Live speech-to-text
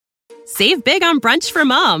Save big on brunch for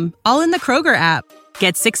mom, all in the Kroger app.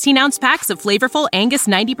 Get 16-ounce packs of flavorful Angus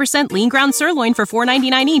 90% lean ground sirloin for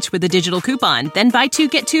 $4.99 each with a digital coupon. Then buy 2,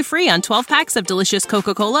 get 2 free on 12 packs of delicious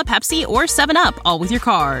Coca-Cola, Pepsi, or 7-Up, all with your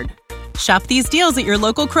card. Shop these deals at your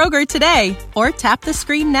local Kroger today, or tap the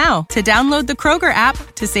screen now to download the Kroger app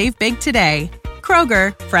to save big today.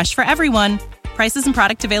 Kroger, fresh for everyone. Prices and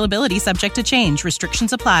product availability subject to change.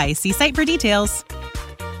 Restrictions apply. See site for details.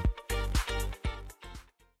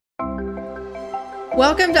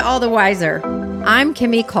 Welcome to All the Wiser. I'm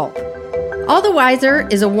Kimmy Culp. All the Wiser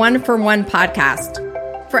is a one-for-one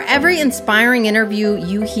podcast. For every inspiring interview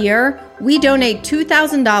you hear, we donate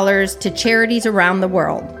 $2,000 to charities around the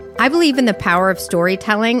world. I believe in the power of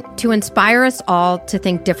storytelling to inspire us all to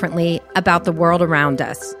think differently about the world around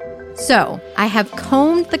us. So, I have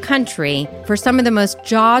combed the country for some of the most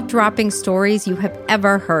jaw-dropping stories you have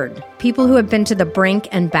ever heard. People who have been to the brink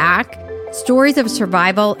and back, stories of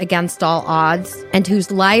survival against all odds, and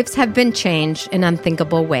whose lives have been changed in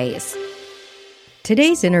unthinkable ways.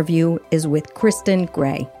 Today's interview is with Kristen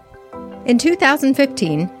Gray. In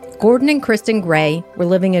 2015, Gordon and Kristen Gray were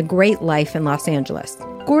living a great life in Los Angeles.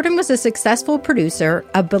 Gordon was a successful producer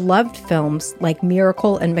of beloved films like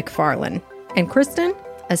Miracle and McFarlane, and Kristen,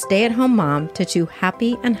 a stay-at-home mom to 2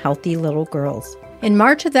 happy and healthy little girls. In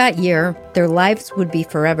March of that year, their lives would be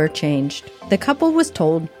forever changed. The couple was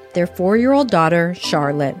told their 4-year-old daughter,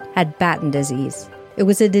 Charlotte, had Batten disease. It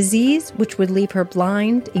was a disease which would leave her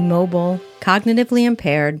blind, immobile, cognitively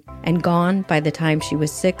impaired, and gone by the time she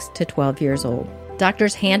was 6 to 12 years old.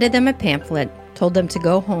 Doctors handed them a pamphlet, told them to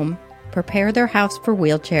go home, prepare their house for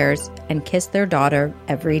wheelchairs, and kiss their daughter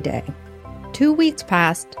every day. 2 weeks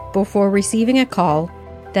passed before receiving a call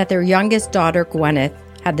that their youngest daughter, Gwyneth,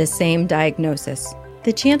 had the same diagnosis.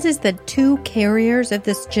 The chances that 2 carriers of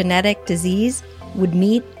this genetic disease would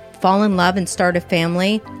meet, fall in love, and start a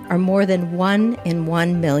family are more than 1 in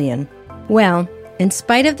 1 million. Well, in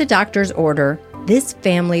spite of the doctor's order, this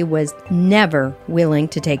family was never willing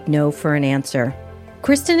to take no for an answer.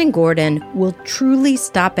 Kristen and Gordon will truly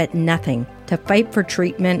stop at nothing to fight for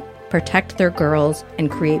treatment, protect their girls,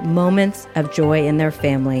 and create moments of joy in their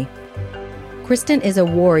family. Kristen is a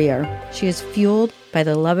warrior. She is fueled by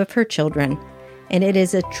the love of her children, and it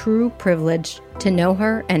is a true privilege to know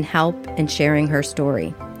her and help in sharing her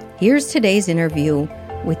story. Here's today's interview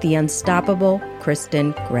with the unstoppable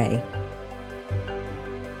Kristen Gray.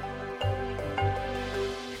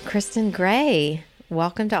 Kristen Gray,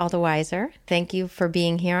 welcome to All the Wiser. Thank you for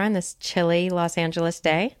being here on this chilly Los Angeles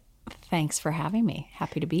day. Thanks for having me.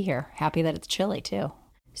 Happy to be here. Happy that it's chilly, too.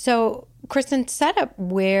 So, Kristen, set up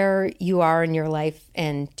where you are in your life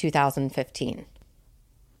in 2015.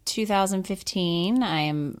 2015, I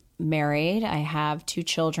am married. I have 2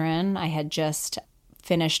 children. I had just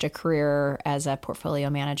finished a career as a portfolio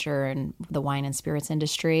manager in the wine and spirits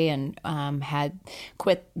industry and had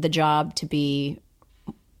quit the job to be,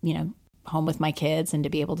 home with my kids and to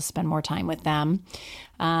be able to spend more time with them.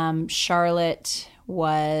 Charlotte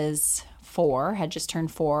was 4, had just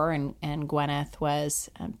turned 4, and Gwyneth was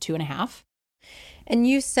 2.5. And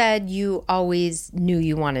you said you always knew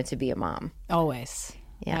you wanted to be a mom. Always.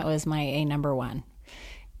 Yeah. That was my number one.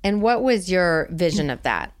 And what was your vision of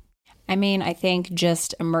that? I mean, I think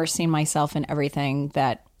just immersing myself in everything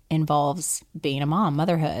that involves being a mom,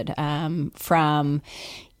 motherhood, from,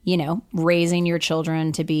 raising your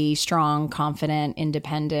children to be strong, confident,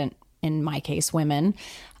 independent, in my case, women,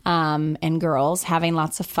 and girls, having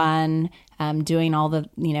lots of fun, doing all the,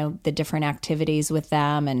 the different activities with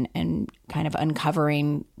them and kind of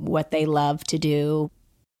uncovering what they love to do.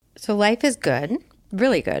 So life is good,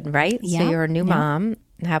 really good, right? Yeah. So you're a new mom,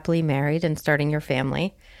 happily married and starting your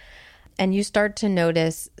family. And you start to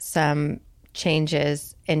notice some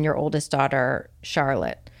changes in your oldest daughter,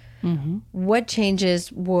 Charlotte. Mm-hmm. What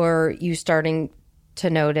changes were you starting to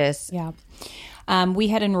notice? Yeah. We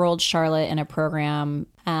had enrolled Charlotte in a program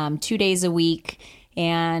 2 days a week,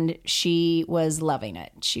 and she was loving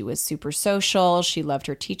it. She was super social. She loved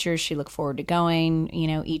her teachers. She looked forward to going,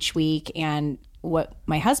 each week. And what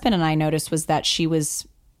my husband and I noticed was that she was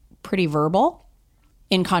pretty verbal.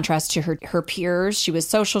 In contrast to her peers, she was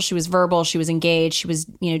social, she was verbal, she was engaged, she was,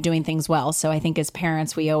 doing things well. So I think as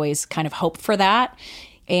parents, we always kind of hope for that.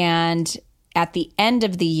 And at the end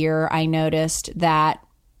of the year, I noticed that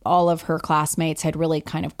all of her classmates had really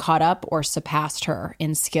kind of caught up or surpassed her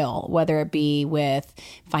in skill, whether it be with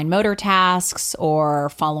fine motor tasks or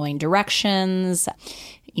following directions,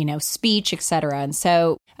 speech, etc. And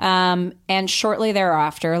so, and shortly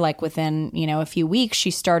thereafter, like within, a few weeks,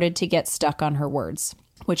 she started to get stuck on her words,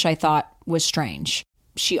 which I thought was strange.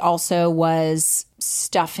 She also was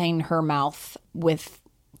stuffing her mouth with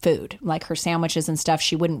food, like her sandwiches and stuff.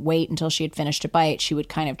 She wouldn't wait until she had finished a bite. She would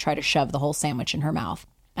kind of try to shove the whole sandwich in her mouth.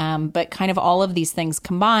 But kind of all of these things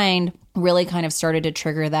combined really kind of started to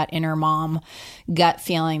trigger that inner mom gut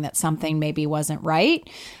feeling that something maybe wasn't right.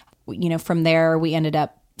 From there, we ended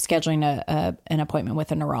up scheduling an appointment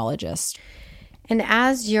with a neurologist. And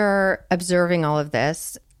as you're observing all of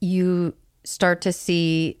this, you start to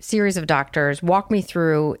see series of doctors. Walk me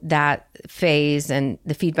through that phase and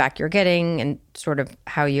the feedback you're getting and sort of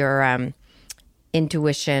how your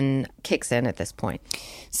intuition kicks in at this point.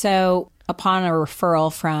 So upon a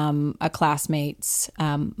referral from a classmate's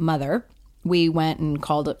mother, we went and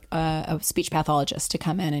called a speech pathologist to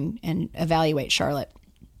come in and evaluate Charlotte.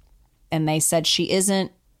 And they said she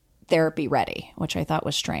isn't therapy ready, which I thought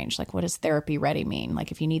was strange. Like, what does therapy ready mean?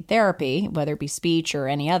 Like, if you need therapy, whether it be speech or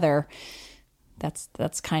any other,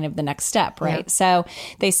 that's kind of the next step, right? Yeah. So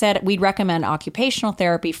they said we'd recommend occupational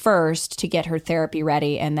therapy first to get her therapy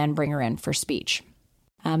ready and then bring her in for speech.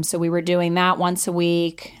 So we were doing that once a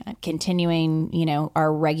week, continuing,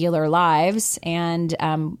 our regular lives and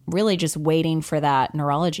really just waiting for that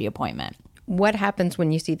neurology appointment. What happens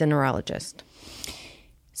when you see the neurologist?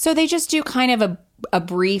 So they just do kind of a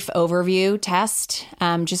brief overview test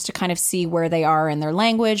just to kind of see where they are in their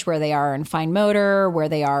language, where they are in fine motor, where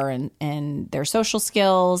they are in their social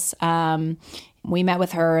skills. We met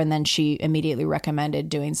with her and then she immediately recommended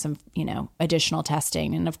doing some, additional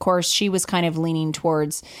testing. And of course, she was kind of leaning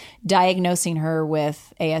towards diagnosing her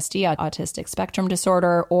with ASD, autistic spectrum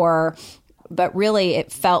disorder, but really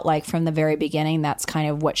it felt like from the very beginning, that's kind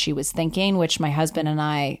of what she was thinking, which my husband and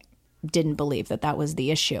I didn't believe that was the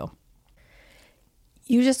issue.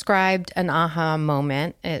 You described an aha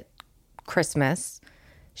moment at Christmas.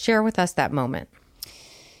 Share with us that moment.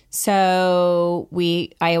 So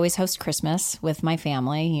I always host Christmas with my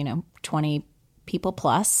family, 20 people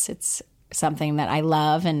plus. It's something that I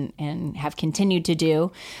love and have continued to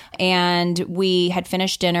do. And we had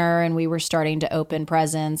finished dinner and we were starting to open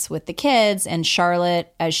presents with the kids. And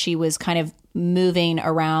Charlotte, as she was kind of moving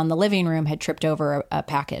around the living room, had tripped over a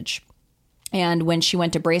package. And when she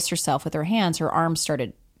went to brace herself with her hands, her arms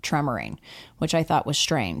started tremoring, which I thought was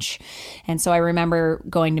strange. And so I remember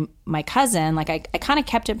going to my cousin, like I kind of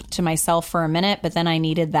kept it to myself for a minute, but then I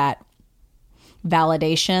needed that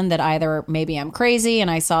validation that either maybe I'm crazy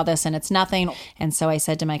and I saw this and it's nothing. And so I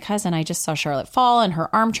said to my cousin, I just saw Charlotte fall and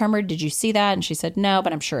her arm tremored. Did you see that? And she said, no,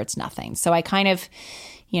 but I'm sure it's nothing. So I kind of,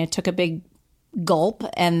 took a big gulp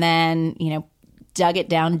and then, dug it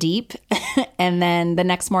down deep. And then the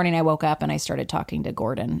next morning I woke up and I started talking to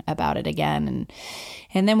Gordon about it again.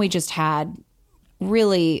 And then we just had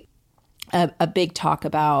really a big talk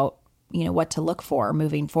about, what to look for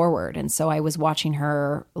moving forward. And so I was watching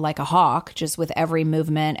her like a hawk, just with every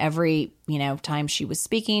movement, every, time she was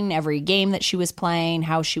speaking, every game that she was playing,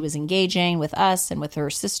 how she was engaging with us and with her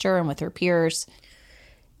sister and with her peers.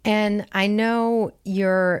 And I know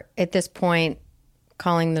you're at this point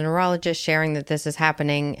calling the neurologist, sharing that this is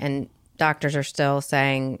happening, and doctors are still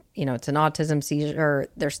saying, it's an autism seizure, or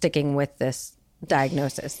they're sticking with this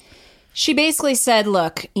diagnosis. She basically said,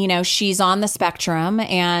 look, she's on the spectrum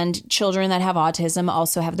and children that have autism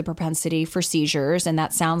also have the propensity for seizures. And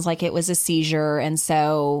that sounds like it was a seizure. And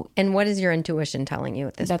so. And what is your intuition telling you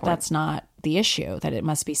at this point? That's not the issue, that it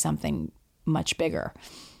must be something much bigger.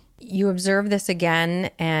 You observe this again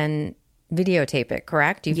and videotape it,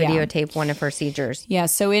 correct? You videotape one of her seizures. Yeah.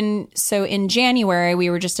 So in January, we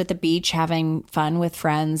were just at the beach having fun with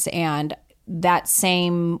friends, and that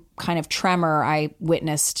same kind of tremor I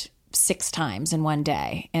witnessed 6 times in one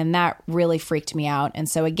day. And that really freaked me out. And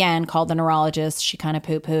so again, called the neurologist. She kind of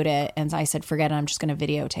poo-pooed it. And I said, forget it. I'm just going to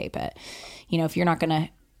videotape it. If we're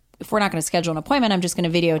not going to schedule an appointment, I'm just going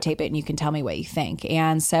to videotape it and you can tell me what you think.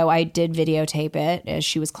 And so I did videotape it as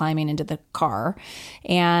she was climbing into the car,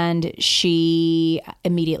 and she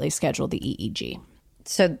immediately scheduled the EEG.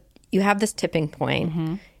 So you have this tipping point.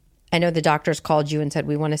 Mm-hmm. I know the doctors called you and said,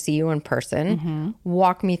 we want to see you in person. Mm-hmm.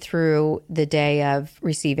 Walk me through the day of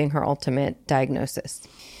receiving her ultimate diagnosis.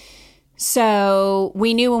 So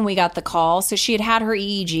we knew when we got the call. So she had her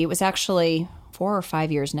EEG. It was actually 4 or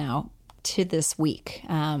 5 years now to this week.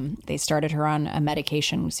 They started her on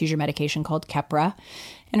a seizure medication called Keppra.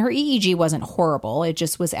 And her EEG wasn't horrible. It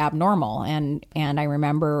just was abnormal. And I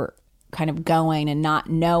remember kind of going and not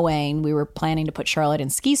knowing. We were planning to put Charlotte in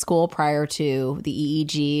ski school prior to the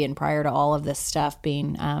EEG and prior to all of this stuff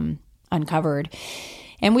being uncovered.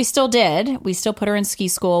 And we still did. We still put her in ski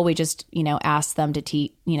school. We just, asked them to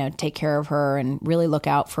take care of her and really look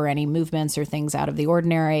out for any movements or things out of the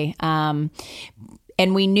ordinary.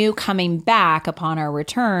 And we knew coming back upon our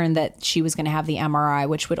return that she was going to have the MRI,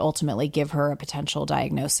 which would ultimately give her a potential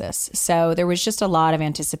diagnosis. So there was just a lot of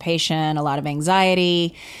anticipation, a lot of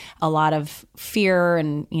anxiety, a lot of fear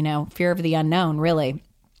and, fear of the unknown, really.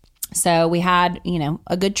 So we had,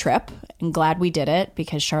 a good trip, and glad we did it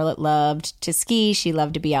because Charlotte loved to ski. She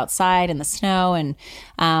loved to be outside in the snow. And,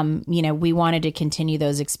 we wanted to continue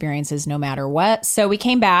those experiences no matter what. So we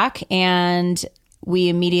came back and we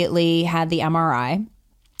immediately had the MRI,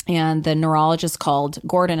 and the neurologist called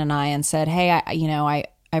Gordon and I and said, hey,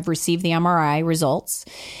 I've received the MRI results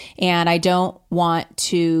and I don't want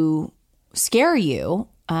to scare you,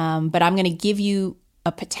 but I'm going to give you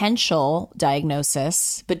a potential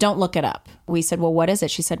diagnosis, but don't look it up. We said, well, what is it?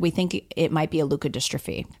 She said, we think it might be a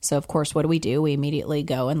leukodystrophy. So of course, what do? We immediately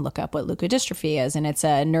go and look up what leukodystrophy is. And it's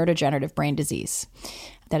a neurodegenerative brain disease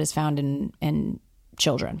that is found in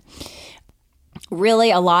children.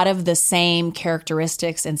 Really a lot of the same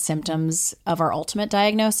characteristics and symptoms of our ultimate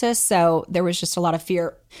diagnosis. So there was just a lot of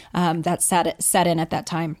fear that set in at that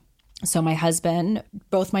time. So my husband,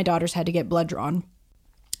 both my daughters had to get blood drawn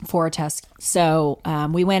for a test. So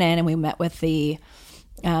we went in and we met with the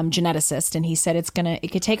geneticist, and he said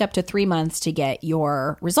it could take up to 3 months to get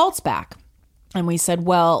your results back. And we said,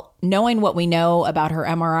 well, knowing what we know about her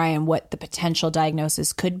MRI and what the potential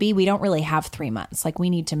diagnosis could be, we don't really have 3 months. Like, we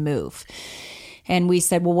need to move. And we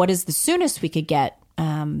said, well, what is the soonest we could get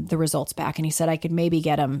the results back? And he said, I could maybe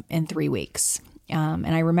get them in 3 weeks. And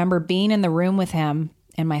I remember being in the room with him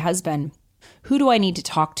and my husband. Who do I need to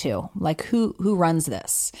talk to? Like, who runs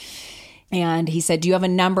this? And he said, do you have a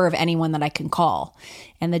number of anyone that I can call?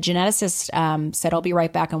 And the geneticist said, I'll be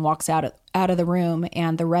right back, and walks out of the room.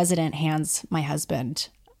 And the resident hands my husband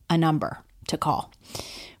a number to call,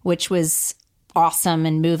 which was awesome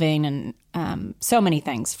and moving and so many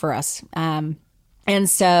things for us. And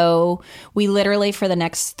so we literally for the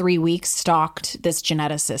next 3 weeks stalked this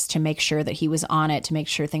geneticist to make sure that he was on it, to make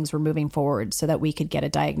sure things were moving forward so that we could get a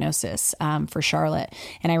diagnosis for Charlotte.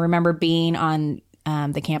 And I remember being on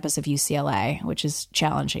the campus of UCLA, which is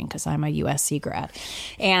challenging because I'm a USC grad.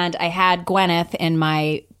 And I had Gwyneth in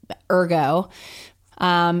my ergo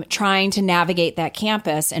trying to navigate that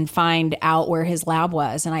campus and find out where his lab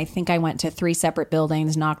was. And I think I went to 3 separate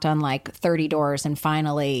buildings, knocked on like 30 doors, and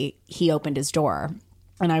finally he opened his door.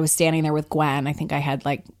 And I was standing there with Gwen. I think I had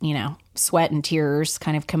sweat and tears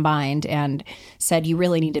kind of combined, and said, you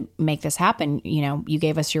really need to make this happen. You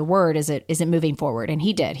gave us your word. Is it moving forward? And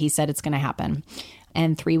he did. He said it's going to happen.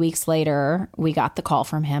 And 3 weeks later, we got the call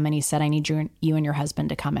from him, and he said, I need you and your husband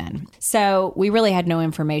to come in. So we really had no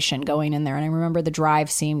information going in there. And I remember the drive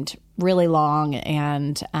seemed really long,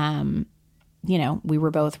 and, we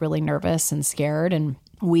were both really nervous and scared. And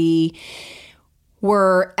we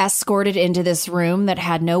were escorted into this room that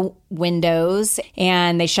had no windows,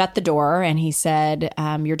 and they shut the door. And he said,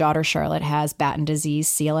 your daughter Charlotte has Batten disease,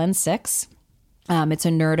 CLN6. It's a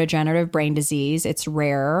neurodegenerative brain disease. It's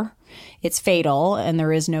rare. It's fatal, and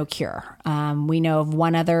there is no cure. We know of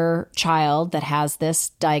one other child that has this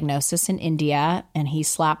diagnosis in India, and he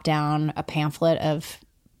slapped down a pamphlet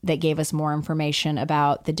that gave us more information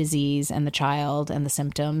about the disease and the child and the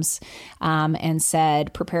symptoms, and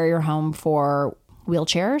said, prepare your home for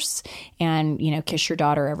wheelchairs and, kiss your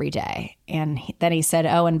daughter every day. And then he said,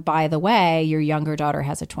 oh, and by the way, your younger daughter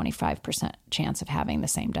has a 25% chance of having the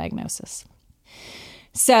same diagnosis.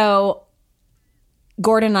 So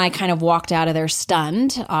Gordon and I kind of walked out of there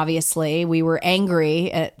stunned. Obviously, we were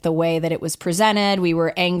angry at the way that it was presented. We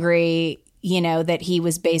were angry, that he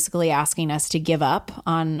was basically asking us to give up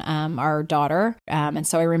on our daughter. And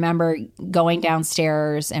so I remember going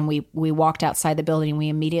downstairs, and we walked outside the building. We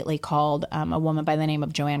immediately called a woman by the name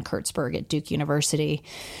of Joanne Kurtzberg at Duke University,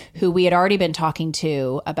 who we had already been talking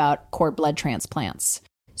to about cord blood transplants.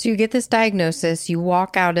 So you get this diagnosis, you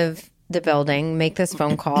walk out of the building, make this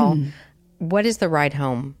phone call. What is the ride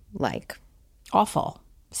home like? Awful.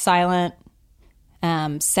 Silent,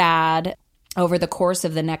 sad. Over the course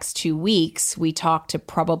of the next 2 weeks, we talked to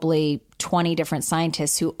probably 20 different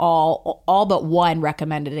scientists who all but one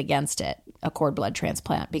recommended against it, a cord blood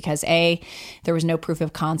transplant, because A, there was no proof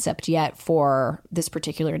of concept yet for this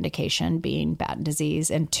particular indication, being Batten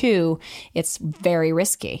disease, and 2, it's very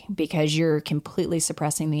risky because you're completely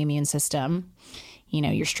suppressing the immune system.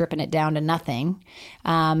 You're stripping it down to nothing.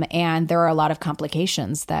 And there are a lot of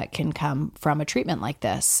complications that can come from a treatment like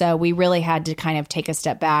this. So we really had to kind of take a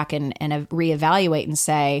step back and reevaluate and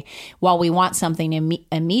say, while we want something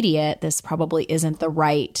immediate, this probably isn't the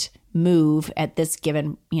right move at this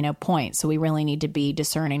given, point. So we really need to be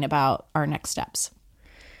discerning about our next steps.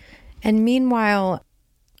 And meanwhile,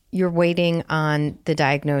 you're waiting on the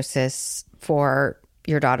diagnosis for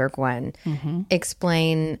your daughter, Gwen. Mm-hmm.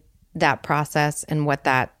 Explain that process and what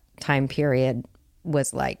that time period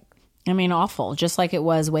was like. I mean, awful, just like it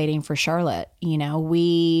was waiting for Charlotte. You know,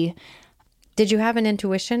 Did you have an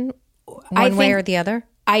intuition one way or the other?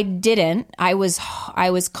 I didn't. I was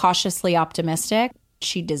cautiously optimistic.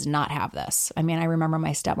 She does not have this. I mean, I remember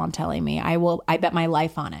my stepmom telling me, I bet my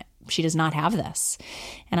life on it. She does not have this.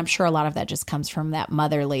 And I'm sure a lot of that just comes from that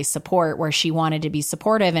motherly support where she wanted to be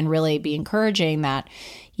supportive and really be encouraging that,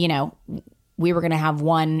 you know, we were going to have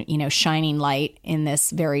one, you know, shining light in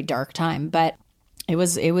this very dark time. But it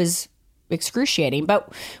was excruciating.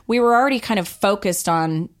 But we were already kind of focused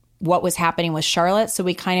on what was happening with Charlotte. So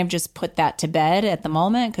we kind of just put that to bed at the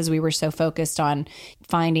moment because we were so focused on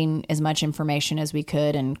finding as much information as we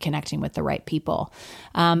could and connecting with the right people.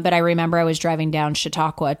 But I remember I was driving down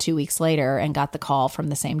Chautauqua 2 weeks later and got the call from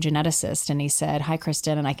the same geneticist. And he said, "Hi,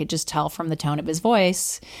 Kristen." And I could just tell from the tone of his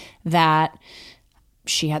voice that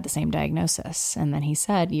she had the same diagnosis. And then he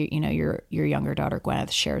said, you know, your younger daughter,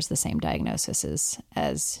 Gwyneth, shares the same diagnosis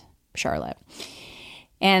as Charlotte.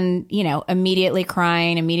 And, you know, immediately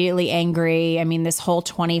crying, immediately angry. I mean, this whole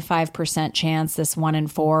 25% chance, this 1 in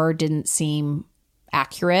 4 didn't seem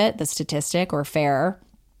accurate, the statistic, or fair.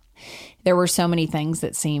 There were so many things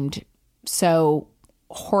that seemed so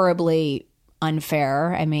horribly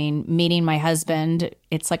unfair. I mean, meeting my husband,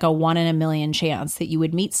 it's like a 1 in a million chance that you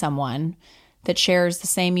would meet someone that shares the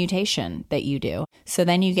same mutation that you do. So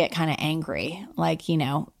then you get kind of angry, like, you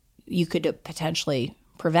know, you could have potentially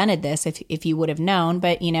prevented this if you would have known.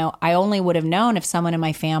 But, you know, I only would have known if someone in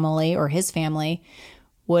my family or his family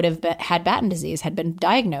would have had Batten disease, had been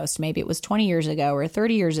diagnosed. Maybe it was 20 years ago or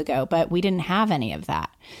 30 years ago, but we didn't have any of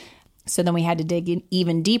that. So then we had to dig in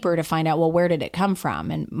even deeper to find out, well, where did it come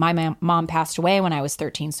from? And my mom passed away when I was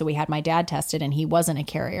 13. So we had my dad tested and he wasn't a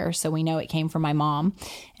carrier. So we know it came from my mom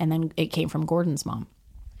and then it came from Gordon's mom.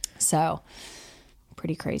 So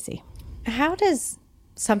pretty crazy. How does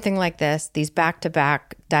something like this, these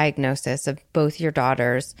back-to-back diagnoses of both your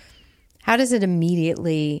daughters, how does it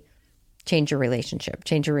immediately change your relationship?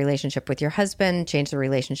 Change your relationship with your husband, change the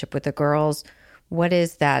relationship with the girls? What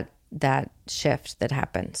is that shift that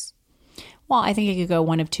happens? Well, I think it could go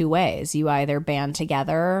one of two ways. You either band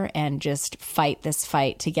together and just fight this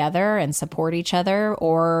fight together and support each other,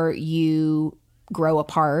 or you grow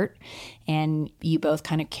apart and you both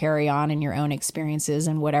kind of carry on in your own experiences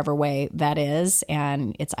in whatever way that is.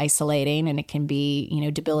 And it's isolating and it can be, you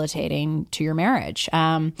know, debilitating to your marriage.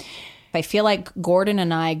 I feel like Gordon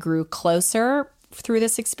and I grew closer through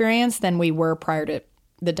this experience than we were prior to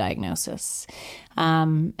the diagnosis.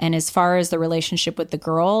 And as far as the relationship with the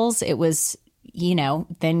girls, it was, you know,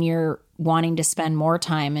 then you're wanting to spend more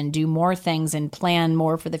time and do more things and plan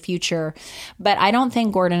more for the future. But I don't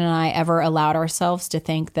think Gordon and I ever allowed ourselves to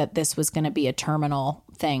think that this was going to be a terminal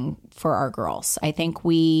thing for our girls. I think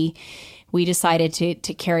we decided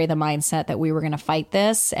to carry the mindset that we were going to fight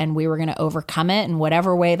this and we were going to overcome it in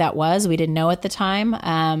whatever way that was. We didn't know at the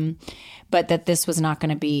time, but that this was not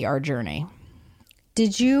going to be our journey.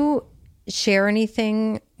 Did you share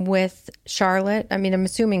anything with Charlotte? I mean, I'm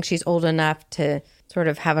assuming she's old enough to sort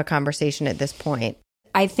of have a conversation at this point.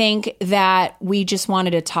 I think that we just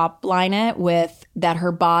wanted to top line it with that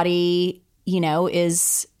her body, you know,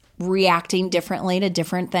 is reacting differently to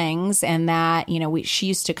different things. And that, you know, she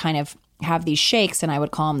used to kind of have these shakes and I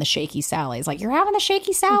would call them the shaky Sallies. Like, you're having the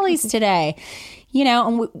shaky Sallies today, you know,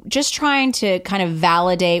 and just trying to kind of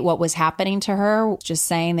validate what was happening to her. Just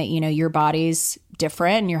saying that, you know, your body's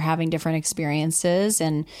different and you're having different experiences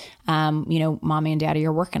and, you know, mommy and daddy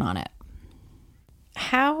are working on it.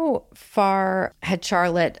 How far had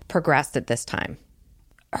Charlotte progressed at this time?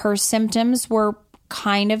 Her symptoms were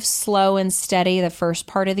kind of slow and steady the first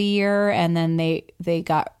part of the year, and then they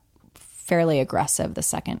got fairly aggressive the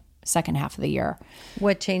second half of the year.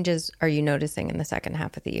 What changes are you noticing in the second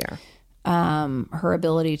half of the year? Her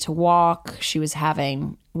ability to walk. She was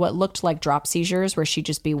having what looked like drop seizures where she'd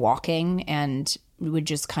just be walking and would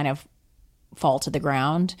just kind of fall to the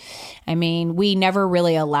ground. I mean, we never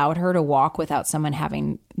really allowed her to walk without someone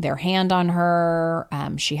having their hand on her.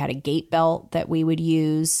 She had a gait belt that we would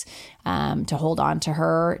use to hold on to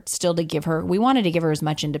her, still to give her, we wanted to give her as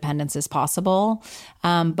much independence as possible,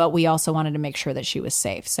 but we also wanted to make sure that she was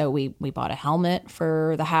safe. So we bought a helmet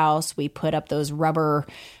for the house. We put up those rubber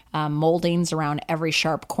moldings around every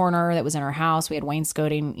sharp corner that was in our house. We had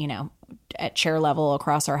wainscoting, you know, at chair level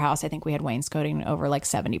across our house. I think we had wainscoting over like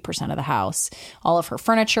 70% of the house. All of her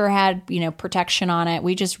furniture had, you know, protection on it.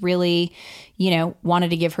 We just really, you know, wanted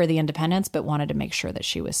to give her the independence, but wanted to make sure that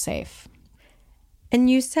she was safe. And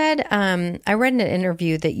you said, I read in an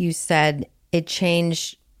interview that you said it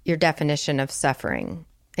changed your definition of suffering.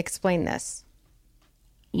 Explain this.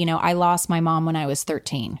 You know, I lost my mom when I was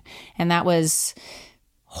 13, and that was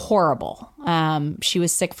horrible. She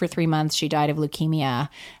was sick for 3 months. She died of leukemia.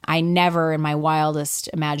 I never in my wildest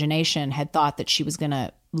imagination had thought that she was going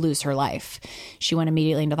to lose her life. She went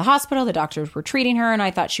immediately into the hospital. The doctors were treating her, and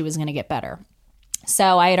I thought she was going to get better.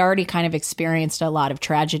 So I had already kind of experienced a lot of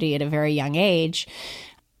tragedy at a very young age,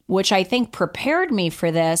 which I think prepared me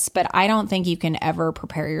for this, but I don't think you can ever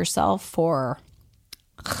prepare yourself for,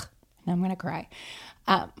 I'm going to cry,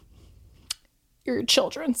 your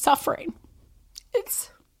children suffering.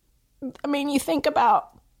 You think about,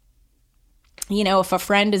 you know, if a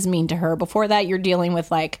friend is mean to her, before that you're dealing with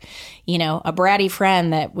like, you know, a bratty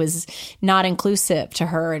friend that was not inclusive to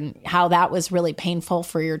her and how that was really painful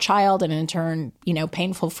for your child and in turn, you know,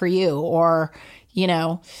 painful for you. Or, you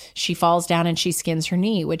know, she falls down and she skins her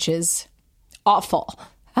knee, which is awful.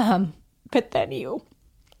 But then you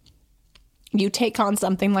take on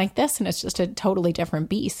something like this and it's just a totally different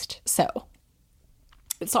beast. So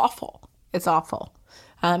it's awful. It's awful.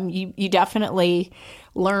 You definitely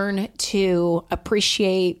learn to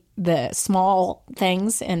appreciate the small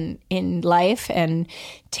things in life and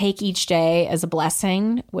take each day as a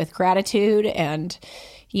blessing with gratitude. And,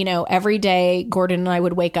 you know, every day Gordon and I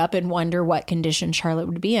would wake up and wonder what condition Charlotte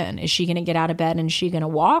would be in. Is she going to get out of bed and is she going to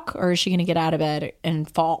walk, or is she going to get out of bed and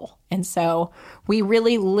fall? And so we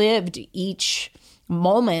really lived each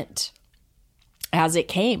moment as it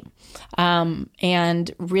came,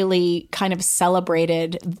 and really kind of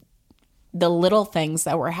celebrated the little things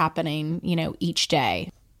that were happening, you know, each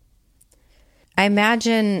day. I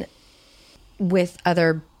imagine with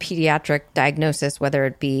other pediatric diagnosis, whether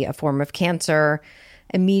it be a form of cancer,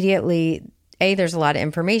 immediately, A, there's a lot of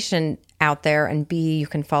information out there, and B, you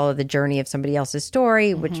can follow the journey of somebody else's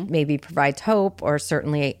story, which maybe provides hope or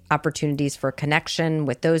certainly opportunities for connection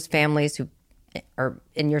with those families who are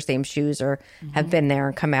in your same shoes or have been there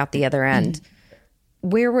and come out the other end.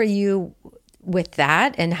 Where were you with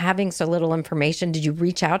that and having so little information? Did you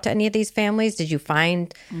reach out to any of these families? Did you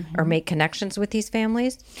find or make connections with these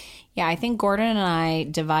families? Yeah, I think Gordon and I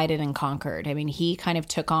divided and conquered. I mean, he kind of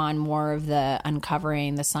took on more of the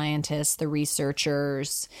uncovering, the scientists, the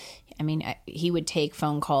researchers. I mean, he would take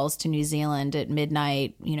phone calls to New Zealand at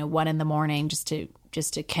midnight, 1 a.m,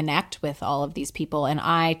 just to connect with all of these people. And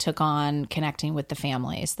I took on connecting with the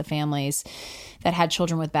families that had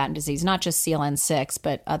children with Batten disease, not just CLN6,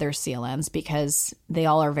 but other CLNs, because they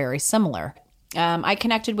all are very similar. I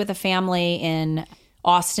connected with a family in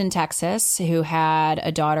Austin, Texas, who had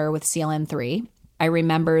a daughter with CLN3. I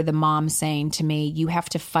remember the mom saying to me, you have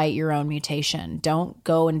to fight your own mutation. Don't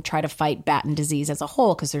go and try to fight Batten disease as a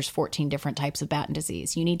whole, because there's 14 different types of Batten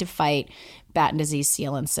disease. You need to fight Batten disease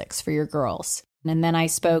CLN6 for your girls. And then I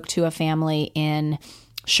spoke to a family in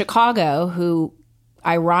Chicago who,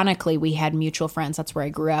 ironically, we had mutual friends. That's where I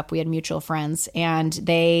grew up. We had mutual friends, and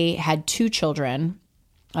they had 2 children,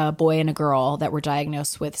 a boy and a girl, that were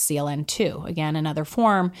diagnosed with CLN2. Again, another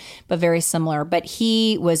form, but very similar. But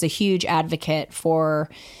he was a huge advocate for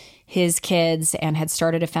his kids and had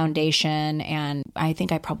started a foundation. And I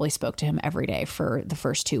think I probably spoke to him every day for the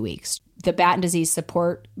first 2 weeks. The Batten Disease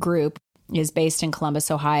Support Group is based in Columbus,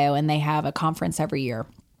 Ohio, and they have a conference every year.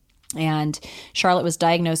 And Charlotte was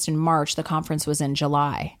diagnosed in March. The conference was in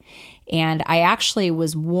July. And I actually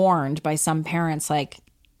was warned by some parents, like,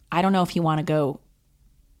 I don't know if you want to go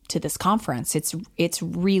to this conference. It's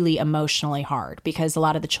really emotionally hard because a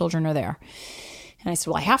lot of the children are there. And I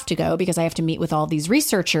said, well, I have to go because I have to meet with all these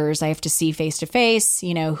researchers. I have to see face to face,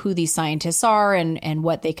 who these scientists are and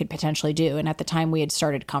what they could potentially do. And at the time we had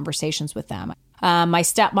started conversations with them. My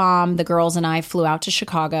stepmom, the girls, and I flew out to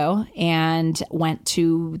Chicago and went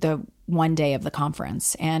to the one day of the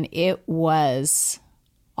conference. And it was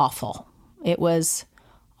awful. It was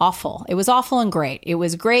awful. It was awful and great. It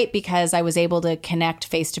was great because I was able to connect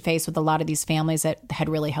face to face with a lot of these families that had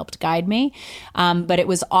really helped guide me. But it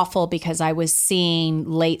was awful because I was seeing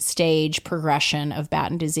late stage progression of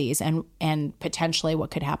Batten disease and potentially what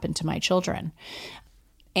could happen to my children.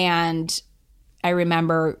 And I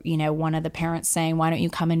remember, one of the parents saying, why don't you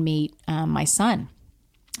come and meet my son?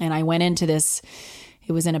 And I went into this.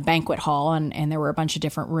 It was in a banquet hall and there were a bunch of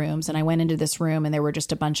different rooms. And I went into this room and there were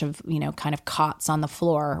just a bunch of, kind of cots on the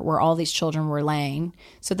floor where all these children were laying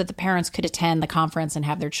so that the parents could attend the conference and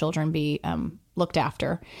have their children be looked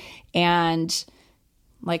after. And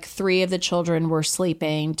like 3 of the children were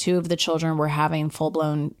sleeping. 2 of the children were having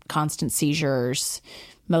full-blown constant seizures.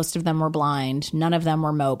 Most of them were blind. None of them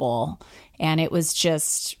were mobile. And it was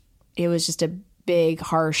just a big,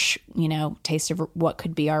 harsh, taste of what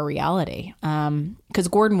could be our reality. Because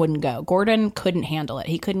Gordon wouldn't go. Gordon couldn't handle it.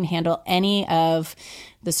 He couldn't handle any of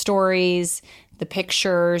the stories, the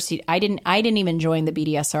pictures. I didn't even join the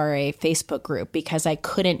BDSRA Facebook group because I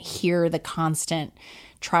couldn't hear the constant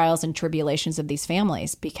trials and tribulations of these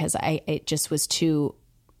families because it just was too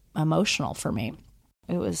emotional for me.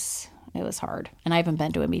 It was hard. And I haven't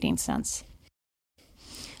been to a meeting since.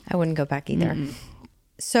 I wouldn't go back either. Mm-mm.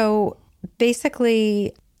 So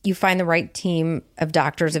basically, you find the right team of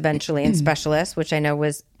doctors eventually and specialists, which I know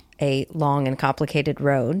was a long and complicated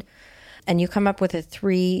road. And you come up with a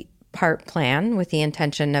 3-part plan with the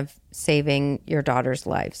intention of saving your daughter's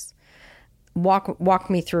lives. Walk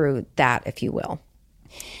me through that, if you will.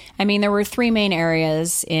 I mean, there were 3 main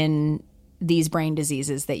areas in these brain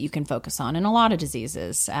diseases that you can focus on, and a lot of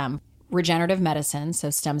diseases. Regenerative medicine, so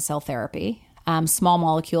stem cell therapy, small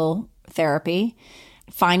molecule therapy,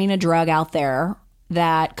 finding a drug out there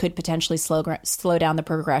that could potentially slow down the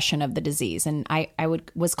progression of the disease. And I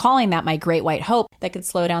was calling that my great white hope that could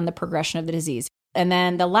slow down the progression of the disease. And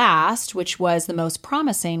then the last, which was the most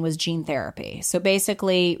promising, was gene therapy. So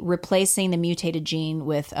basically replacing the mutated gene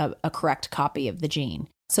with a correct copy of the gene.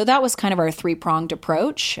 So that was kind of our 3-pronged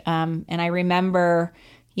approach. And I remember,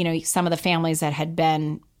 some of the families that had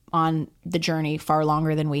been on the journey far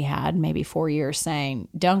longer than we had, maybe 4 years, saying,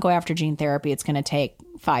 don't go after gene therapy. It's going to take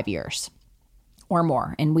 5 years or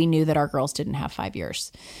more. And we knew that our girls didn't have 5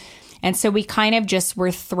 years. And so we kind of just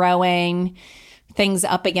were throwing things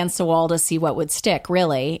up against a wall to see what would stick,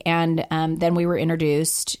 really. And then we were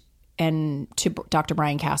introduced to Dr.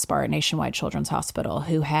 Brian Kaspar at Nationwide Children's Hospital,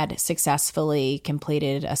 who had successfully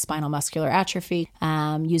completed a spinal muscular atrophy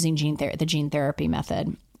using the gene therapy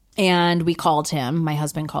method. And we called him, my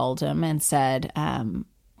husband called him and said,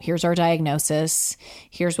 here's our diagnosis.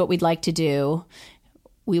 Here's what we'd like to do.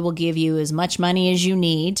 We will give you as much money as you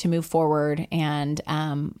need to move forward. And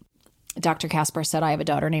Dr. Kaspar said, I have a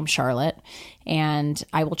daughter named Charlotte, and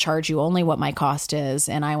I will charge you only what my cost is,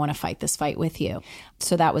 and I want to fight this fight with you.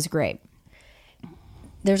 So that was great.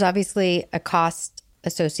 There's obviously a cost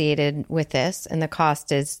associated with this, and the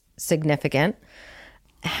cost is significant.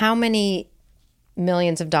 How many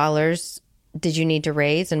millions of dollars did you need to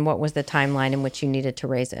raise, and what was the timeline in which you needed to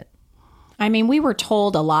raise it? I mean, we were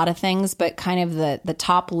told a lot of things, but kind of the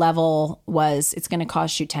top level was it's going to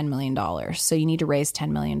cost you $10 million. So you need to raise $10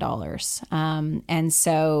 million. And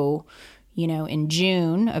so, in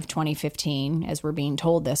June of 2015, as we're being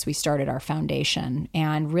told this, we started our foundation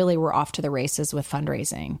and really we're off to the races with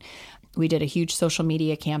fundraising. We did a huge social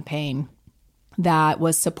media campaign that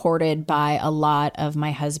was supported by a lot of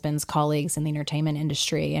my husband's colleagues in the entertainment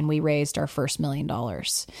industry, and we raised our first $1 million.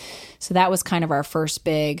 So that was kind of our first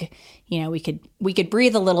big, we could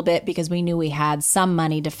breathe a little bit because we knew we had some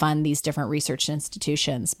money to fund these different research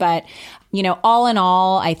institutions. But, all in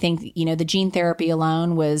all, I think, the gene therapy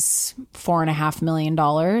alone was $4.5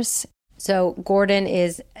 million. So Gordon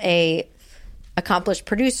is a accomplished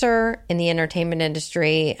producer in the entertainment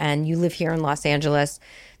industry, and you live here in Los Angeles.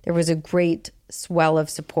 There was a great swell of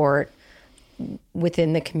support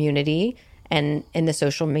within the community and in the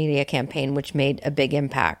social media campaign, which made a big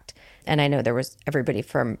impact. And I know there was everybody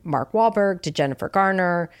from Mark Wahlberg to Jennifer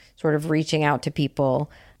Garner sort of reaching out to people,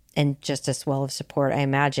 and just a swell of support, I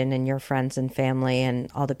imagine, and your friends and family and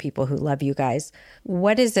all the people who love you guys.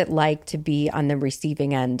 What is it like to be on the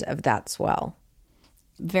receiving end of that swell?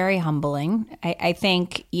 Very humbling. I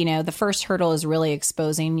think, the first hurdle is really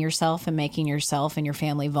exposing yourself and making yourself and your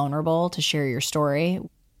family vulnerable to share your story.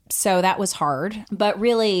 So that was hard. But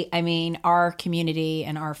really, our community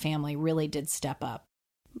and our family really did step up.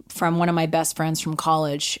 From one of my best friends from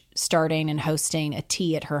college starting and hosting a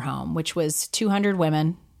tea at her home, which was 200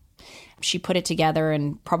 women. She put it together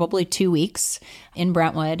in probably 2 weeks in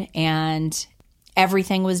Brentwood, and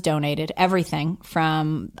everything was donated, everything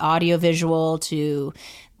from audiovisual to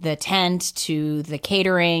the tent to the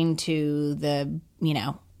catering to the,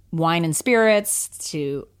 wine and spirits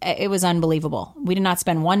it was unbelievable. We did not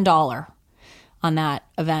spend $1 on that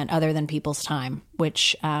event other than people's time,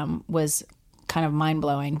 which was kind of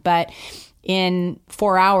mind-blowing. But in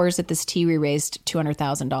 4 hours at this tea, we raised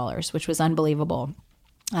 $200,000, which was unbelievable.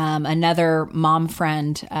 Another mom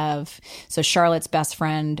friend so Charlotte's best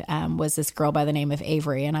friend was this girl by the name of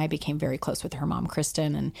Avery, and I became very close with her mom,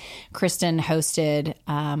 Kristen. And Kristen hosted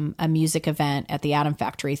a music event at the Atom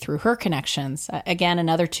Factory through her connections. Again,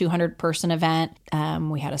 another 200-person event.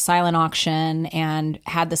 We had a silent auction and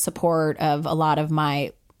had the support of a lot of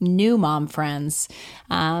my new mom friends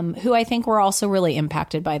who I think were also really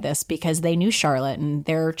impacted by this because they knew Charlotte and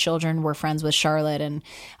their children were friends with Charlotte. And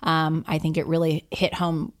I think it really hit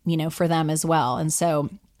home, for them as well. And so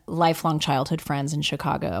lifelong childhood friends in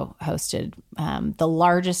Chicago hosted the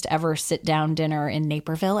largest ever sit-down dinner in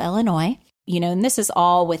Naperville, Illinois. And this is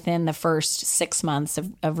all within the first 6 months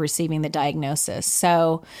of receiving the diagnosis.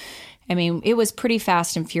 So, I mean, it was pretty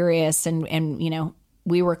fast and furious and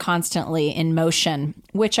we were constantly in motion,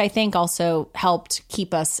 which I think also helped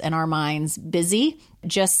keep us and our minds busy.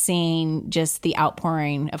 Just seeing the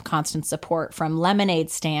outpouring of constant support from lemonade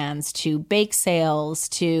stands to bake sales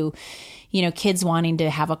to, kids wanting to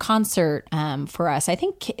have a concert for us. I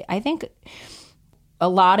think a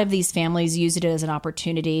lot of these families use it as an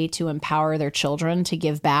opportunity to empower their children to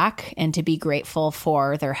give back and to be grateful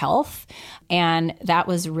for their health. And that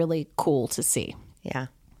was really cool to see. Yeah,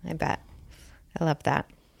 I bet. I love that.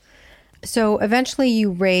 So eventually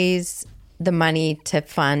you raise the money to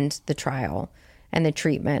fund the trial and the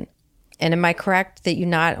treatment. And am I correct that you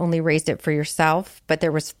not only raised it for yourself, but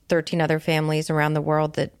there was 13 other families around the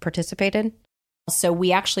world that participated? So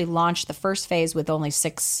we actually launched the first phase with only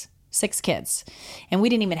six kids. And we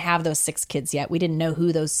didn't even have those 6 kids yet. We didn't know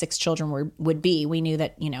who those 6 children would be. We knew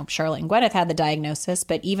that, Charlotte and Gwyneth had the diagnosis,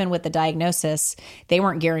 but even with the diagnosis, they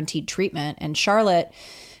weren't guaranteed treatment. And Charlotte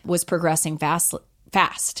was progressing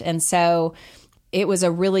fast. And so it was a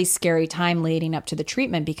really scary time leading up to the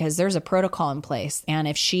treatment because there's a protocol in place. And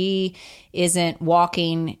if she isn't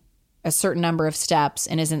walking a certain number of steps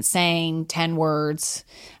and isn't saying 10 words,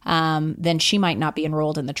 then she might not be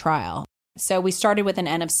enrolled in the trial. So we started with an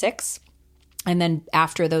N of 6. And then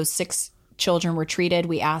after those 6 children were treated,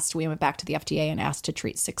 we went back to the FDA and asked to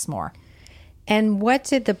treat 6 more. And what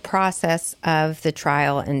did the process of the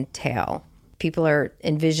trial entail? People are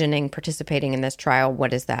envisioning participating in this trial.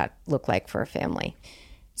 What does that look like for a family?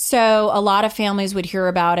 So a lot of families would hear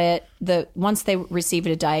about it. Once they received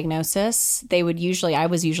a diagnosis, I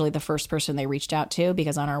was usually the first person they reached out to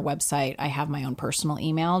because on our website, I have my own personal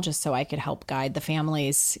email just so I could help guide the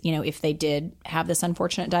families, if they did have this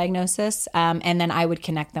unfortunate diagnosis. And then I would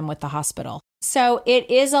connect them with the hospital. So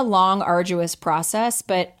it is a long, arduous process,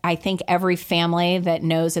 but I think every family that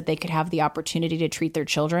knows that they could have the opportunity to treat their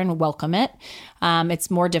children welcome it.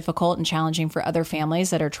 It's more difficult and challenging for other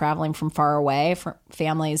families that are traveling from far away, for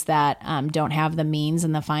families that don't have the means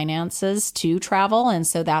and the finances to travel. And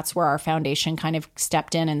so that's where our foundation kind of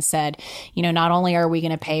stepped in and said, not only are we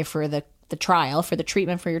going to pay for the trial, for the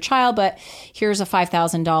treatment for your child, but here's a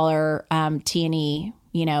 $5,000 T&E,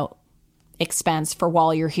 expense for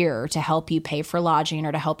while you're here to help you pay for lodging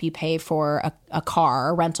or to help you pay for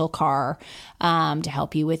a rental car, to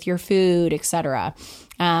help you with your food, et cetera.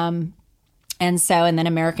 And then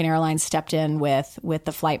American Airlines stepped in with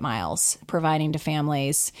the flight miles, providing to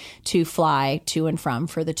families to fly to and from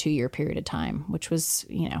for the 2-year period of time, which was,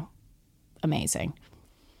 amazing.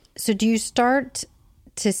 So do you start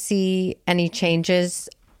to see any changes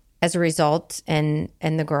as a result in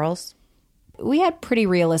the girls? We had pretty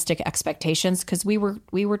realistic expectations because we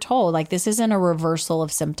were told this isn't a reversal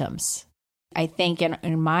of symptoms. I think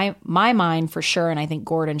in my mind for sure, and I think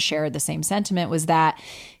Gordon shared the same sentiment, was that,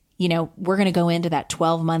 we're going to go into that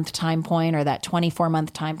 12-month time point or that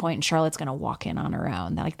 24-month time point and Charlotte's going to walk in on her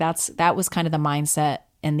own. That was kind of the mindset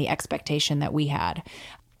and the expectation that we had.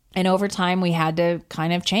 And over time, we had to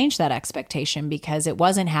kind of change that expectation because it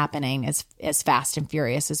wasn't happening as fast and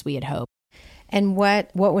furious as we had hoped. And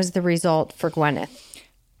what was the result for Gwyneth?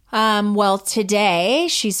 Well, today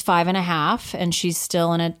she's 5.5 and she's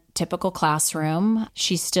still in a typical classroom.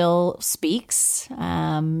 She still speaks.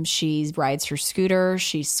 She rides her scooter.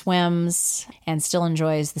 She swims and still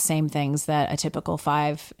enjoys the same things that a typical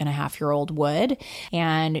 5.5-year-old would.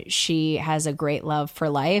 And she has a great love for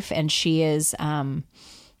life. And she is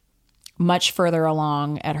much further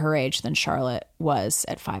along at her age than Charlotte was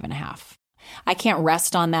at 5.5. I can't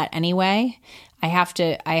rest on that anyway. I have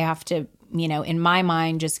to, in my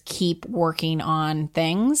mind, just keep working on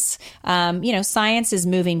things. Science is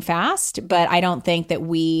moving fast, but I don't think that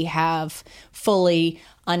we have fully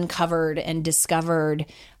uncovered and discovered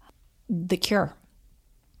the cure.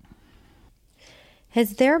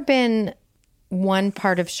 Has there been one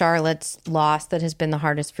part of Charlotte's loss that has been the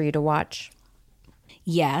hardest for you to watch?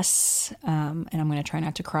 Yes. And I'm going to try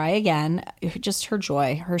not to cry again. Just her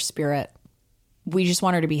joy, her spirit. We just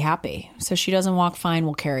want her to be happy. So she doesn't walk fine,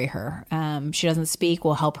 we'll carry her. She doesn't speak,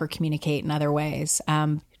 we'll help her communicate in other ways.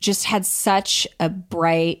 Just had such a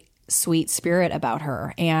bright, sweet spirit about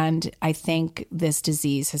her. And I think this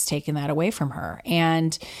disease has taken that away from her.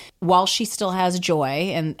 And while she still has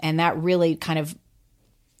joy, and that really kind of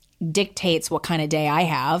dictates what kind of day I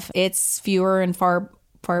have. It's fewer and far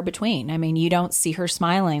between. I mean, you don't see her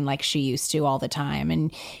smiling like she used to all the time.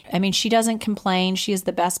 And I mean, she doesn't complain. She is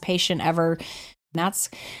the best patient ever. That's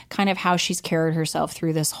kind of how she's carried herself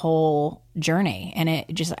through this whole journey. And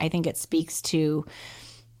I think it speaks to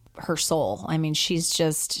her soul. I mean, she's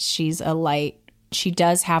a light. She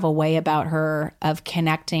does have a way about her of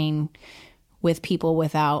connecting with people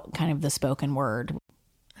without kind of the spoken word.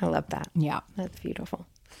 I love that. Yeah. That's beautiful.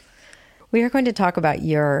 We are going to talk about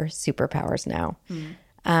your superpowers now.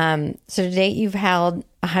 So to date, you've held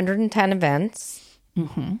 110 events,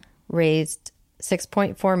 raised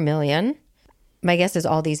 $6.4 million. My guess is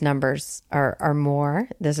all these numbers are more.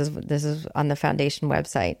 This is on the foundation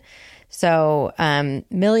website. So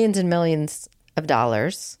millions and millions of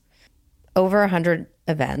dollars, over 100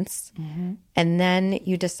 events. And then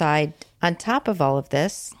you decide, on top of all of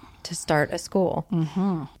this, to start a school.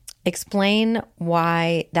 Explain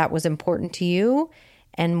why that was important to you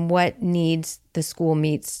and what needs the school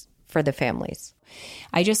meets for the families.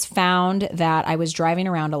 I just found that I was driving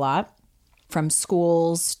around a lot, from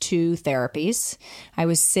schools to therapies. I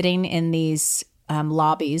was sitting in these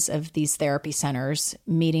lobbies of these therapy centers,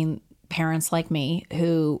 meeting parents like me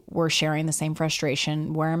who were sharing the same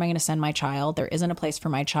frustration. Where am I going to send my child? There isn't a place for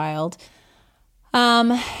my child.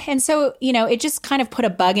 And so, it just kind of put a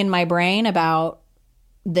bug in my brain about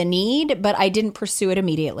the need, but I didn't pursue it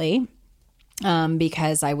immediately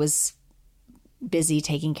because I was busy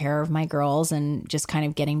taking care of my girls and just kind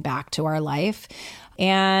of getting back to our life.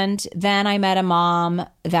 And then I met a mom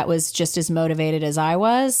that was just as motivated as I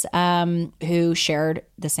was, who shared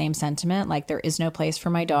the same sentiment. Like, there is no place for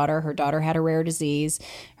my daughter. Her daughter had a rare disease.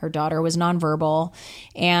 Her daughter was nonverbal.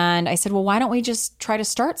 And I said, well, why don't we just try to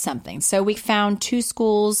start something? So we found 2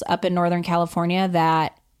 schools up in Northern California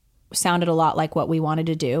that sounded a lot like what we wanted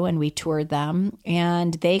to do, and we toured them.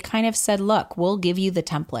 And they kind of said, look, we'll give you the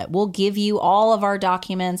template. We'll give you all of our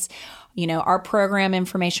documents, our program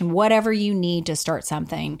information, whatever you need to start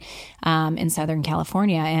something in Southern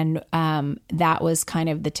California. And that was kind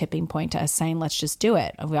of the tipping point to us saying, let's just do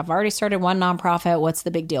it. I've already started one nonprofit. What's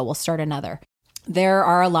the big deal? We'll start another. There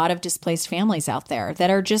are a lot of displaced families out there that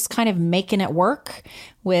are just kind of making it work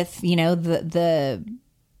with,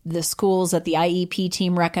 the schools that the IEP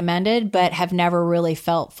team recommended, but have never really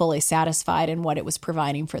felt fully satisfied in what it was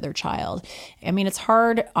providing for their child. I mean, it's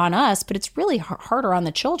hard on us, but it's really harder on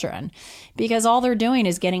the children because all they're doing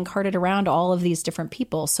is getting carted around to all of these different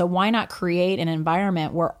people. So why not create an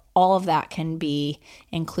environment where all of that can be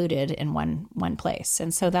included in one place?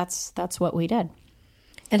 And so that's what we did.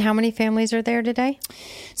 And how many families are there today?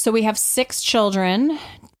 So we have 6 children.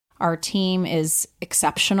 Our team is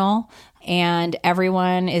exceptional. And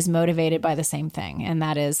everyone is motivated by the same thing. And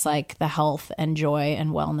that is like the health and joy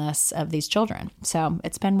and wellness of these children. So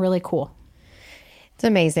it's been really cool. It's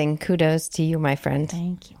amazing. Kudos to you, my friend.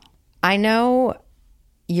 Thank you. I know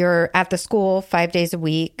you're at the school 5 days a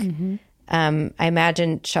week. I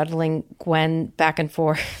imagine shuttling Gwen back and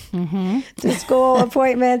forth to school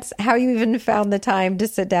appointments. How you even found the time to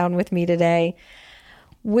sit down with me today.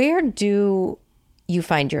 Where do you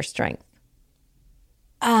find your strength?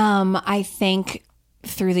 I think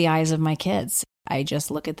through the eyes of my kids. I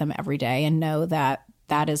just look at them every day and know that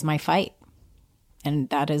that is my fight. And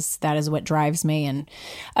that is what drives me. And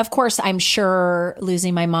of course, I'm sure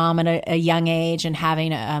losing my mom at a young age and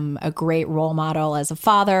having a great role model as a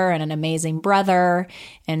father and an amazing brother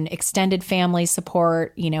and extended family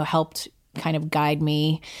support, helped kind of guide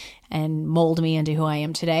me and mold me into who I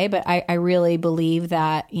am today. But I really believe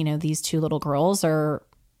that, these 2 little girls are,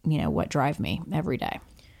 what drive me every day.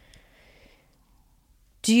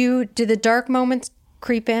 Do the dark moments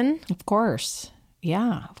creep in? Of course.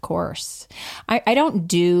 Yeah, of course. I don't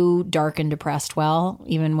do dark and depressed well,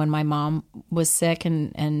 even when my mom was sick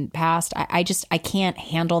and passed. I can't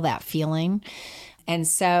handle that feeling. And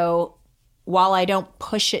so while I don't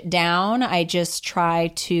push it down, I just try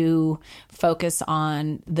to focus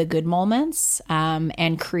on the good moments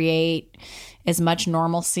and create as much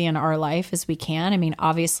normalcy in our life as we can. I mean,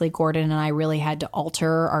 obviously, Gordon and I really had to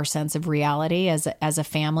alter our sense of reality as a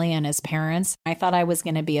family and as parents. I thought I was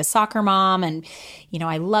going to be a soccer mom and,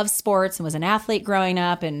 I love sports and was an athlete growing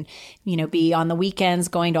up and, be on the weekends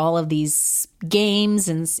going to all of these games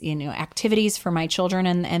and, activities for my children.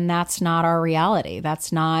 And that's not our reality.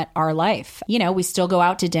 That's not our life. We still go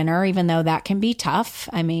out to dinner, even though that can be tough.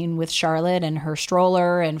 I mean, with Charlotte and her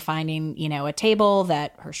stroller and finding, a table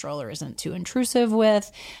that her stroller isn't too intrusive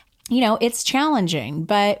with, it's challenging,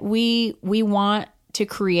 but we want to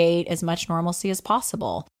create as much normalcy as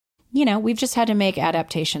possible. We've just had to make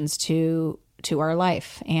adaptations to to our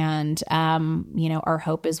life. And, our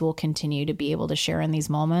hope is we'll continue to be able to share in these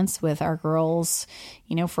moments with our girls,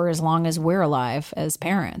 for as long as we're alive as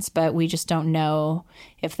parents. But we just don't know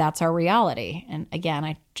if that's our reality. And again,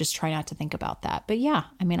 I just try not to think about that. But yeah,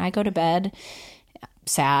 I go to bed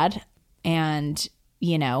sad and,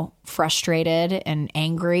 frustrated and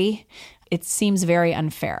angry. It seems very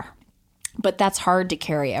unfair. But that's hard to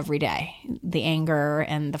carry every day, the anger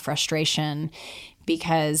and the frustration,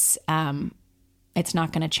 because it's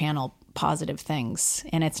not going to channel positive things.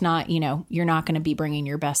 And it's not, you're not going to be bringing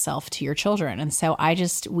your best self to your children. And so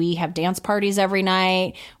we have dance parties every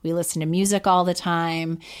night. We listen to music all the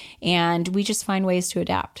time, and we just find ways to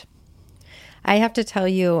adapt. I have to tell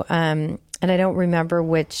you, and I don't remember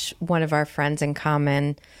which one of our friends in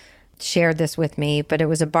common shared this with me, but it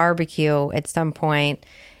was a barbecue at some point.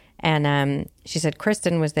 And she said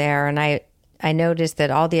Kristen was there, and I noticed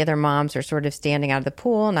that all the other moms are sort of standing out of the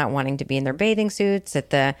pool, not wanting to be in their bathing suits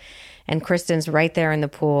and Kristen's right there in the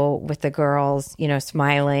pool with the girls,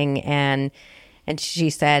 smiling. And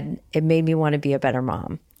she said, it made me want to be a better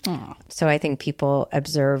mom. Aww. So I think people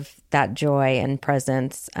observe that joy and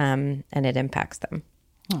presence, and it impacts them.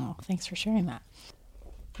 Oh, thanks for sharing that.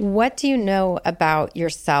 What do you know about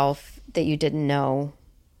yourself that you didn't know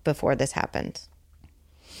before this happened?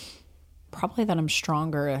 Probably that I'm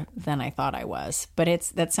stronger than I thought I was. But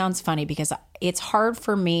that sounds funny because it's hard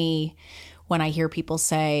for me when I hear people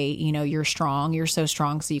say, you're strong, you're so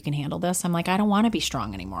strong so you can handle this. I'm like, I don't want to be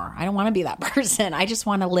strong anymore. I don't want to be that person. I just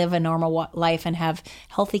want to live a normal life and have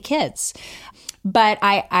healthy kids. But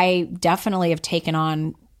I definitely have taken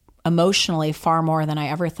on emotionally far more than I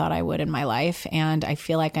ever thought I would in my life. And I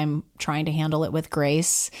feel like I'm trying to handle it with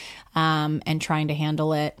grace, and trying to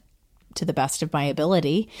handle it to the best of my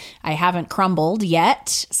ability. I haven't crumbled yet.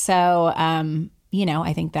 So,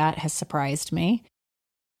 I think that has surprised me.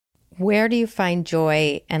 Where do you find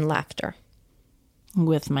joy and laughter?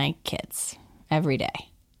 With my kids every day.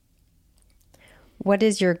 What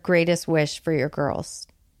is your greatest wish for your girls?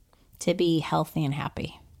 To be healthy and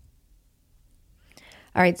happy.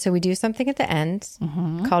 All right. So we do something at the end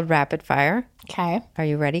called rapid fire. Okay. Are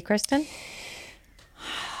you ready, Kristen?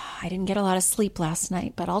 I didn't get a lot of sleep last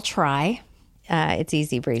night, but I'll try. It's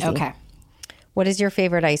easy breezy. Okay. What is your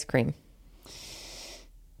favorite ice cream?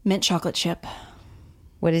 Mint chocolate chip.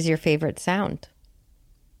 What is your favorite sound?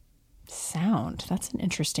 Sound? That's an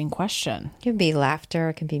interesting question. It can be laughter.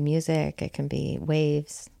 It can be music. It can be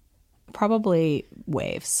waves. Probably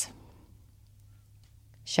waves.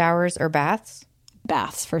 Showers or baths?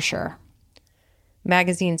 Baths, for sure.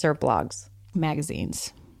 Magazines or blogs?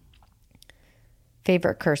 Magazines.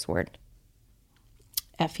 Favorite curse word?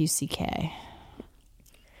 F-U-C-K.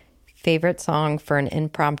 Favorite song for an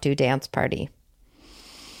impromptu dance party?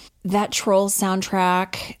 That Trolls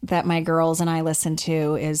soundtrack that my girls and I listen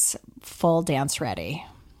to is full dance ready.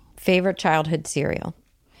 Favorite childhood cereal?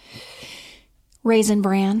 Raisin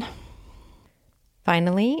Bran.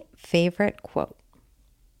 Finally, favorite quote?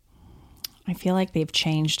 I feel like they've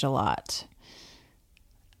changed a lot.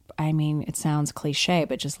 It sounds cliche,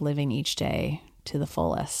 but just living each day to the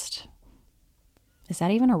fullest. Is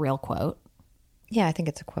that even a real quote? Yeah, I think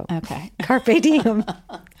it's a quote. Okay. Carpe diem.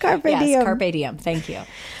 Carpe diem. Yes, carpe diem. Thank you.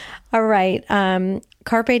 All right.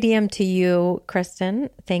 Carpe diem to you, Kristen.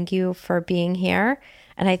 Thank you for being here.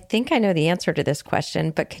 And I think I know the answer to this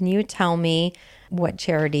question, but can you tell me what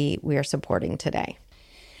charity we are supporting today?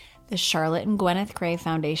 The Charlotte and Gwyneth Gray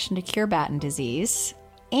Foundation to Cure Batten Disease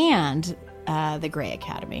and the Gray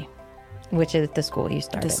Academy. Which is the school you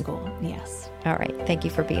started. The school, yes. All right. Thank you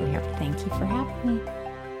for being here. Thank you for having me.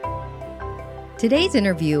 Today's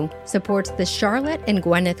interview supports the Charlotte and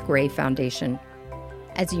Gwyneth Gray Foundation.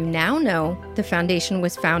 As you now know, the foundation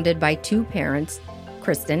was founded by two parents,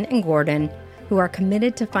 Kristen and Gordon, who are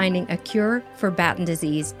committed to finding a cure for Batten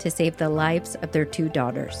disease to save the lives of their two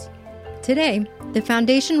daughters. Today, the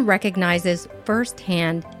foundation recognizes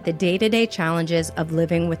firsthand the day-to-day challenges of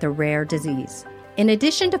living with a rare disease. In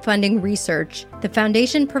addition to funding research, the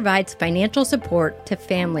foundation provides financial support to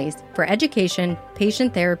families for education,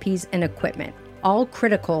 patient therapies, and equipment, all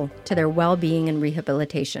critical to their well-being and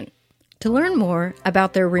rehabilitation. To learn more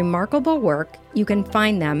about their remarkable work, you can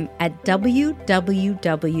find them at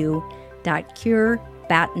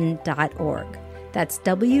www.curebatten.org. That's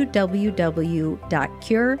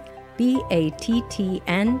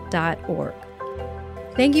www.curebatten.org.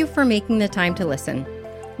 Thank you for making the time to listen.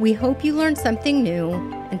 We hope you learned something new,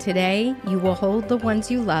 and today you will hold the ones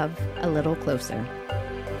you love a little closer.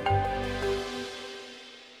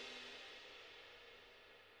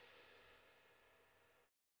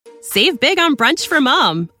 Save big on brunch for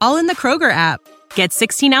mom, all in the Kroger app. Get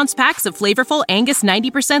 16-ounce packs of flavorful Angus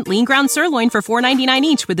 90% lean ground sirloin for $4.99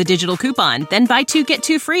 each with a digital coupon. Then buy 2, get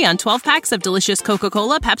 2 free on 12 packs of delicious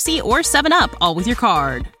Coca-Cola, Pepsi, or 7-Up, all with your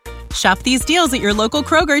card. Shop these deals at your local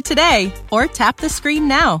Kroger today, or tap the screen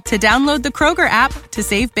now to download the Kroger app to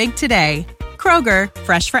save big today. Kroger,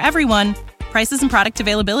 fresh for everyone. Prices and product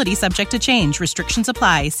availability subject to change. Restrictions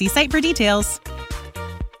apply. See site for details.